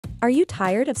Are you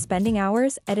tired of spending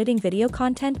hours editing video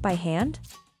content by hand?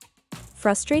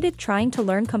 Frustrated trying to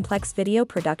learn complex video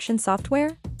production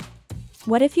software?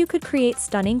 What if you could create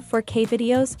stunning 4K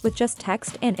videos with just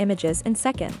text and images in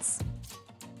seconds?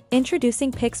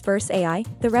 Introducing PixVerse AI,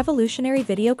 the revolutionary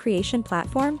video creation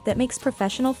platform that makes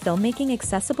professional filmmaking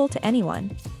accessible to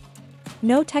anyone.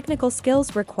 No technical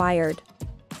skills required.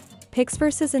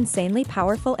 PixVerse's insanely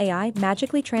powerful AI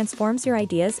magically transforms your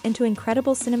ideas into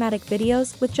incredible cinematic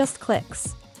videos with just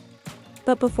clicks.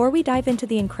 But before we dive into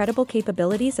the incredible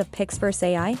capabilities of PixVerse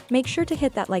AI, make sure to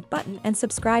hit that like button and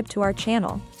subscribe to our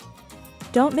channel.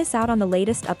 Don't miss out on the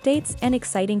latest updates and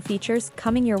exciting features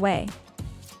coming your way.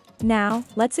 Now,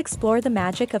 let's explore the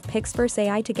magic of PixVerse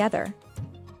AI together.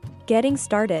 Getting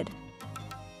started.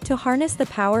 To harness the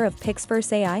power of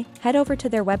PixVerse AI, head over to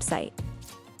their website.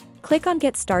 Click on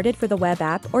Get Started for the web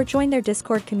app or join their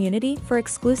Discord community for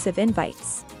exclusive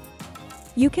invites.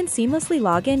 You can seamlessly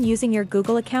log in using your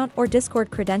Google account or Discord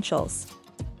credentials.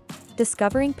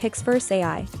 Discovering PixVerse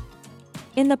AI.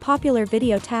 In the Popular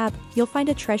Video tab, you'll find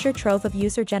a treasure trove of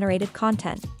user-generated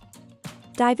content.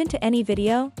 Dive into any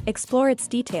video, explore its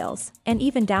details, and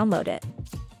even download it.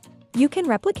 You can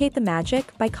replicate the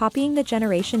magic by copying the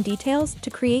generation details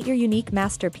to create your unique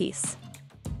masterpiece.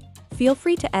 Feel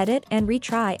free to edit and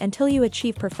retry until you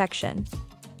achieve perfection.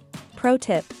 Pro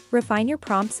tip: refine your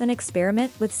prompts and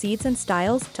experiment with seeds and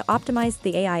styles to optimize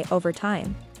the AI over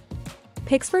time.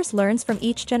 PixVerse learns from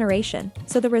each generation,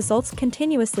 so the results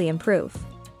continuously improve.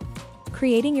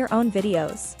 Creating your own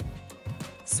videos.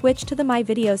 Switch to the My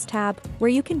Videos tab, where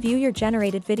you can view your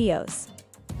generated videos.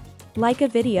 Like a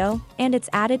video, and it's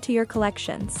added to your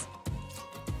collections.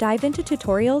 Dive into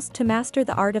tutorials to master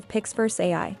the art of PixVerse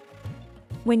AI.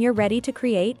 When you're ready to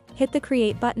create, hit the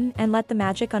Create button and let the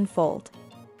magic unfold.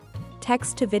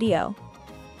 Text to video.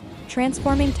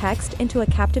 Transforming text into a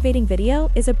captivating video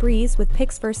is a breeze with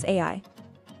PixVerse AI.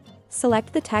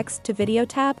 Select the Text to Video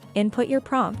tab, input your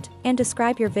prompt, and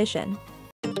describe your vision.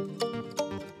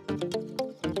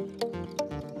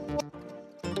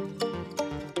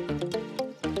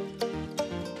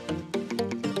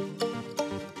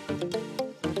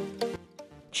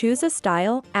 Choose a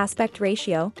style, aspect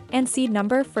ratio, and seed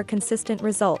number for consistent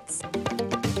results.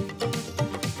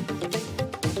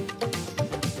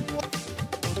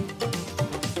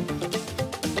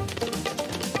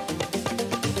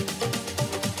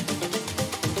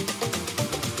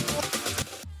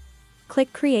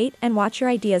 Click Create and watch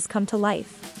your ideas come to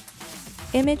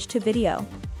life. Image to video.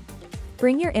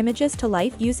 Bring your images to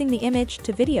life using the Image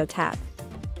to Video tab.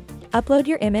 Upload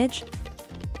your image.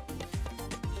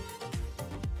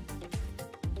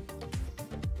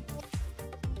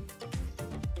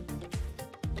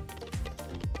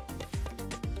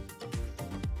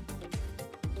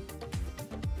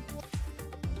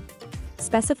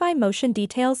 Specify motion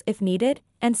details if needed,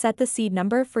 and set the seed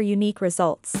number for unique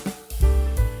results.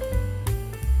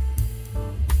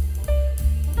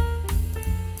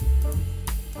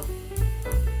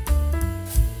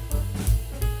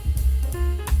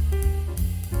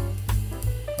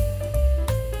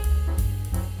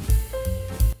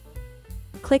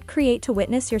 Click Create to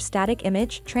witness your static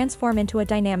image transform into a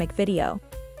dynamic video.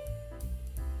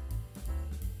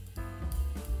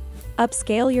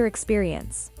 Upscale your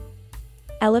experience.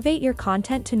 Elevate your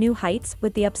content to new heights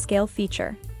with the Upscale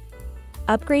feature.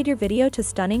 Upgrade your video to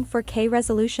stunning 4K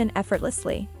resolution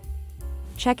effortlessly.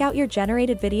 Check out your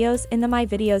generated videos in the My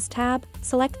Videos tab,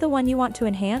 select the one you want to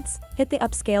enhance, hit the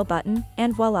Upscale button,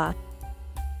 and voila!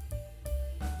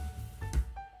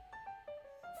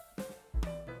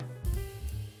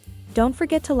 Don't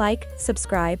forget to like,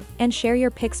 subscribe, and share your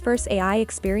PixVerse AI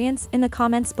experience in the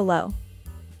comments below.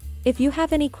 If you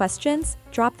have any questions,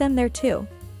 drop them there too.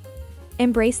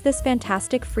 Embrace this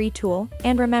fantastic free tool,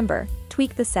 and remember,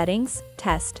 tweak the settings,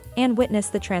 test, and witness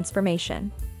the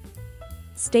transformation.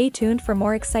 Stay tuned for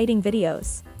more exciting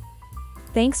videos.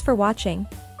 Thanks for watching.